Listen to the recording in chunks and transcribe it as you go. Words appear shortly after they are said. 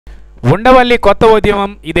ఉండవల్లి కొత్త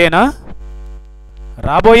ఉద్యమం ఇదేనా?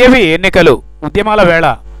 రాబోయేవి ఎన్నికలు, ఉద్యమాల వేళ.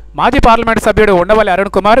 మాజీ పార్లమెంటు సభ్యుడు ఉండవల్లి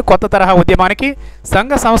అరుణ్ కుమార్ కొత్త తరహా ఉద్యమానికి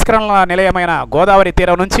సంఘ సంస్కరణల నిలయమైన గోదావరి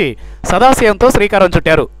తీరం నుంచి సదాశయంతో శ్రీకారం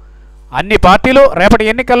చుట్టారు. అన్ని పార్టీలు రేపటి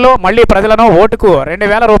ఎన్నికల్లో మళ్లీ ప్రజలను ఓటుకు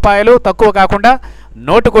 2000 రూపాయలు తక్కువ కాకుండా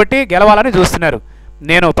నోటు కొట్టి గెలవాలని చూస్తున్నారు.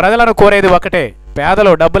 నేను ప్రజలను కోరేది ఒకటే,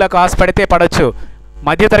 పేదలు డబ్బులకు ఆశపడితే పడవచ్చు,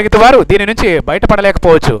 మధ్యతరగతి వారు దీని నుంచి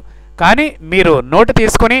బయటపడలేకపోవచ్చు. కానీ మీరు నోటు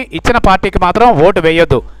తీసుకుని ఇచ్చిన పార్టీకి మాత్రం ఓటు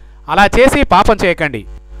వేయొద్దు. అలా చేసి పాపం చేయకండి.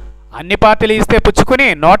 అన్ని పార్టీలు ఇస్తే పుచ్చుకుని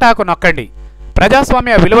నోటాకు నొక్కండి.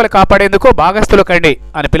 ప్రజాస్వామ్య విలువలు కాపాడేందుకు భాగస్థులు కండి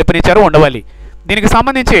అని పిలుపునిచ్చారు ఉండవల్లి. దీనికి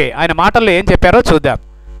సంబంధించి ఆయన మాటల్లో ఏం చెప్పారో చూద్దాం.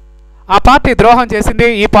 ఆ పార్టీ ద్రోహం చేసింది,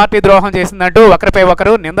 ఈ పార్టీ ద్రోహం చేసిందంటూ ఒకరిపై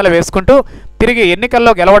ఒకరు నిందలు వేసుకుంటూ తిరిగి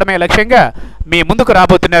ఎన్నికల్లో గెలవడమే లక్ష్యంగా మీ ముందుకు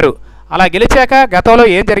రాబోతున్నారు. అలా గెలిచాక గతంలో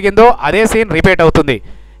ఏం జరిగిందో అదే సీన్ రిపీట్ అవుతుంది.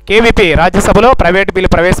 కేవీపీ రాజ్యసభలో ప్రైవేటు బిల్లు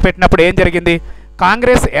ప్రవేశపెట్టినప్పుడు ఏం జరిగింది?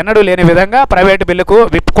 కాంగ్రెస్ ఎన్నడూ లేని విధంగా ప్రైవేటు బిల్లుకు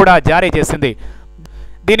విప్ కూడా జారీ చేసింది.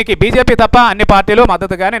 దీనికి బీజేపీ తప్ప అన్ని పార్టీలు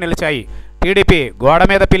మద్దతుగానే నిలిచాయి. టీడీపీ గోడ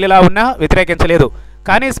మీద పిల్లిలా ఉన్నా వ్యతిరేకించలేదు.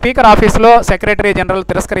 కానీ స్పీకర్ ఆఫీసులో సెక్రటరీ జనరల్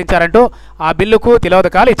తిరస్కరించారంటూ ఆ బిల్లుకు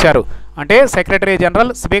తిలోదకాలు ఇచ్చారు. అంటే సెక్రటరీ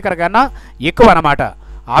జనరల్ స్పీకర్ కన్నా ఎక్కువ అన్నమాట.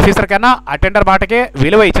 ఆఫీసర్ కన్నా అటెండర్ మాటకే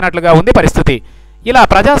విలువ ఇచ్చినట్లుగా ఉంది పరిస్థితి. ఇలా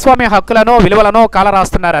ప్రజాస్వామ్య హక్కులను విలువలను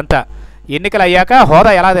కాలరాస్తున్నారంతా. ఎన్నికలు అయ్యాక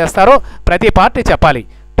హోదా ఎలా తెస్తారో ప్రతి పార్టీ చెప్పాలి.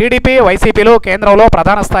 టీడీపీ, వైసీపీలు కేంద్రంలో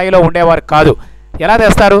ప్రధాన స్థాయిలో ఉండేవారు కాదు. ఎలా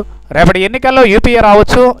తెస్తారు? రేపటి ఎన్నికల్లో యూపీఏ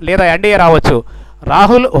రావచ్చు, లేదా ఎన్డీఏ రావచ్చు.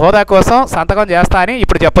 రాహుల్ హోదా కోసం సంతకం చేస్తా అని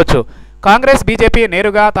ఇప్పుడు చెప్పొచ్చు. కాంగ్రెస్, బీజేపీ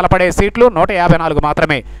నేరుగా తలపడే సీట్లు 154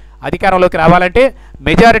 మాత్రమే. అధికారంలోకి రావాలంటే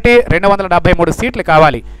మెజారిటీ 273 సీట్లు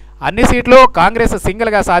కావాలి. అన్ని సీట్లు కాంగ్రెస్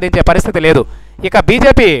సింగిల్గా సాధించే పరిస్థితి లేదు. ఇక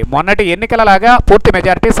బీజేపీ మొన్నటి ఎన్నికలలాగా పూర్తి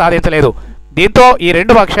మెజారిటీ సాధించలేదు. దీంతో ఈ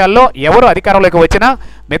రెండు పక్షాల్లో ఎవరు అధికారంలోకి వచ్చినా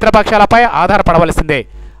మిత్రపక్షాలపై ఆధారపడవలసిందే.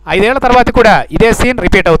 5 ఏళ్ల తర్వాత కూడా ఇదే సీన్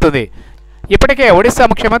రిపీట్ అవుతుంది. ఇప్పటికే ఒడిశా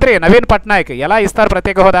ముఖ్యమంత్రి నవీన్ పట్నాయక్ ఎలా ఇస్తారు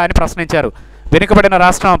ప్రత్యేక హోదా అని ప్రశ్నించారు. వెనుకబడిన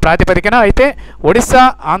రాష్ట్రం ప్రాతిపదికన అయితే ఒడిశా,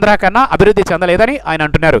 ఆంధ్ర కన్నా అభివృద్ధి చెందలేదని ఆయన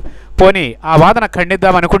అంటున్నారు. పోనీ ఆ వాదన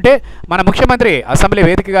ఖండిద్దామనుకుంటే మన ముఖ్యమంత్రి అసెంబ్లీ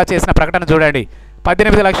వేదికగా చేసిన ప్రకటన చూడండి.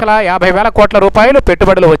 18,50,000 కోట్ల రూపాయలు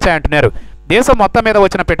పెట్టుబడులు వచ్చాయంటున్నారు. దేశం మొత్తం మీద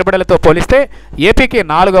వచ్చిన పెట్టుబడులతో పోలిస్తే ఏపీకి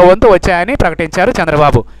 4వ వంతు వచ్చాయని ప్రకటించారు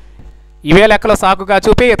చంద్రబాబు. ఇవే లెక్కలు సాకుగా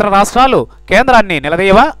చూపి ఇతర రాష్ట్రాలు కేంద్రాన్ని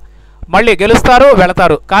నిలదీయవా? మళ్ళీ గెలుస్తారు,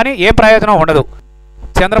 వెళతారు, కానీ ఏం ప్రయోజనం ఉండదు.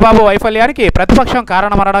 చంద్రబాబు వైఫల్యానికి ప్రతిపక్షం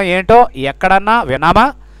కారణమనడం ఏంటో ఎక్కడన్నా విన్నామా?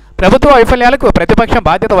 ప్రభుత్వ వైఫల్యాలకు ప్రతిపక్షం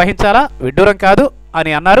బాధ్యత వహించాలా? విడ్డూరం కాదు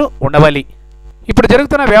అని అన్నారు ఉండవల్లి. ఇప్పుడు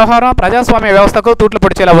జరుగుతున్న వ్యవహారం ప్రజాస్వామ్య వ్యవస్థకు తూట్లు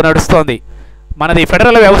పొడిచేలా నడుస్తోంది. మనది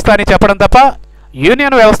ఫెడరల్ వ్యవస్థ అని చెప్పడం తప్ప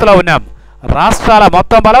యూనియన్ వ్యవస్థలో ఉన్నాం. రాష్ట్రాల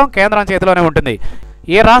మొత్తం బలం కేంద్రం చేతిలోనే ఉంటుంది.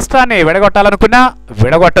 ఏ రాష్ట్రాన్ని విడగొట్టాలనుకున్నా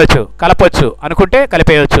విడగొట్టవచ్చు, కలపొచ్చు, అనుకుంటే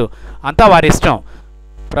కలిపేయవచ్చు. అంతా వారి ఇష్టం.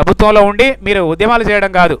 ప్రభుత్వంలో ఉండి మీరు ఉద్యమాలు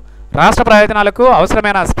చేయడం కాదు, రాష్ట్ర ప్రయోజనాలకు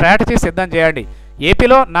అవసరమైన స్ట్రాటజీ సిద్ధం చేయండి.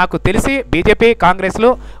 ఏపీలో నాకు తెలిసి బీజేపీ, కాంగ్రెస్లు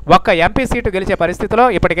ఒక్క ఎంపీ సీటు గెలిచే పరిస్థితిలో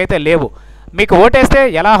ఇప్పటికైతే లేవు. మీకు ఓటేస్తే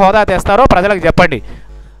ఎలా హోదా తెస్తారో ప్రజలకు చెప్పండి.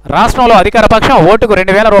 రాష్ట్రంలో అధికార పక్షం ఓటుకు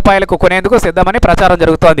 2000 రూపాయలకు కొనేందుకు సిద్ధమని ప్రచారం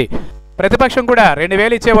జరుగుతోంది. ప్రతిపక్షం కూడా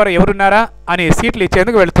 2000 ఇచ్చేవారు ఎవరున్నారా అని సీట్లు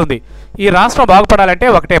ఇచ్చేందుకు వెళుతుంది. ఈ రాష్ట్రం బాగుపడాలంటే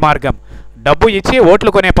ఒకటే మార్గం, డబ్బు ఇచ్చి ఓట్లు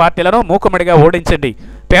కొనే పార్టీలను మూకుమ్మడిగా ఓడించండి.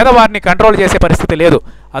 పేదవారిని కంట్రోల్ చేసే పరిస్థితి లేదు.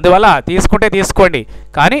 అందువల్ల తీసుకుంటే తీసుకోండి,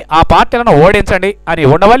 కానీ ఆ పార్టీలను ఓడించండి అని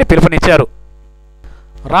ఉండవల్లి పిలుపునిచ్చారు.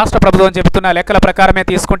 రాష్ట్ర ప్రభుత్వం చెబుతున్న లెక్కల ప్రకారమే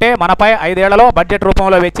తీసుకుంటే మనపై 5 ఏళ్లలో బడ్జెట్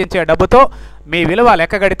రూపంలో వెచ్చించే డబ్బుతో మీ విలువ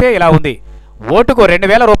లెక్కగడితే ఇలా ఉంది. ఓటుకు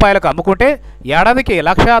 2000 రూపాయలకు అమ్ముకుంటే ఏడాదికి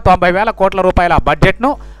 1,90,000 కోట్ల రూపాయల బడ్జెట్ను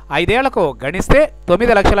 5 ఏళ్లకు గణిస్తే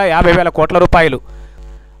 9,50,000 కోట్ల రూపాయలు.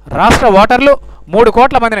 రాష్ట్ర ఓటర్లు 3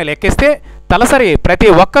 కోట్ల మందిని లెక్కిస్తే తలసరి ప్రతి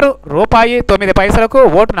ఒక్కరూ ₹1.09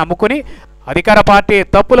 ఓటును అమ్ముకుని అధికార పార్టీ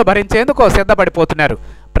తప్పులు భరించేందుకు సిద్ధపడిపోతున్నారు.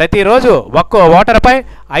 ప్రతిరోజు ఒక్కో ఓటరుపై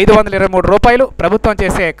 523 రూపాయలు ప్రభుత్వం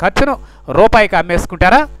చేసే ఖర్చును రూపాయికి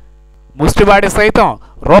అమ్మేసుకుంటారా? ముష్టివాడి సైతం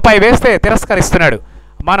రూపాయి వేస్తే తిరస్కరిస్తున్నాడు.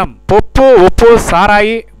 మనం పప్పు, ఉప్పు,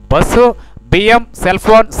 సారాయి, బస్సు, బియ్యం, సెల్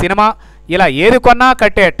ఫోన్, సినిమా ఇలా ఏది కొన్నా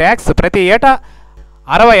కట్టే ట్యాక్స్ ప్రతి ఏటా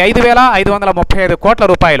 65,535 కోట్ల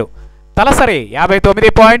రూపాయలు. తలసరి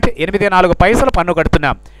 59.84 పన్ను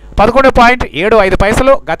కడుతున్నాం.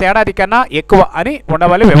 11.75 గత ఏడాది కన్నా ఎక్కువ అని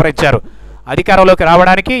ఉండవల్లి వివరించారు. అధికారంలోకి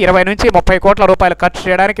రావడానికి 20 నుంచి 30 కోట్ల రూపాయలు ఖర్చు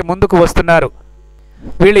చేయడానికి ముందుకు వస్తున్నారు.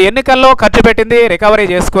 వీళ్ళు ఎన్నికల్లో ఖర్చు పెట్టింది రికవరీ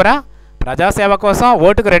చేసుకోరా? ప్రజాసేవ కోసం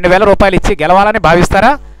ఓటుకు 2000 రూపాయలు ఇచ్చి గెలవాలని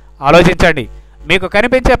భావిస్తారా? ఆలోచించండి. మీకు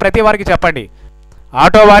కనిపించే ప్రతి వారికి చెప్పండి.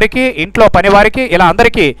 ఆటో వారికి, ఇంట్లో పనివారికి, ఇలా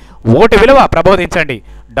అందరికీ ఓటు విలువ ప్రబోధించండి.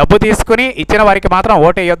 డబ్బు తీసుకుని ఇచ్చిన వారికి మాత్రం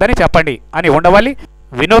ఓటేయొద్దని చెప్పండి అని ఉండవల్లి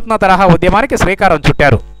వినూత్న తరహా ఉద్యమానికి శ్రీకారం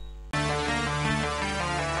చుట్టారు.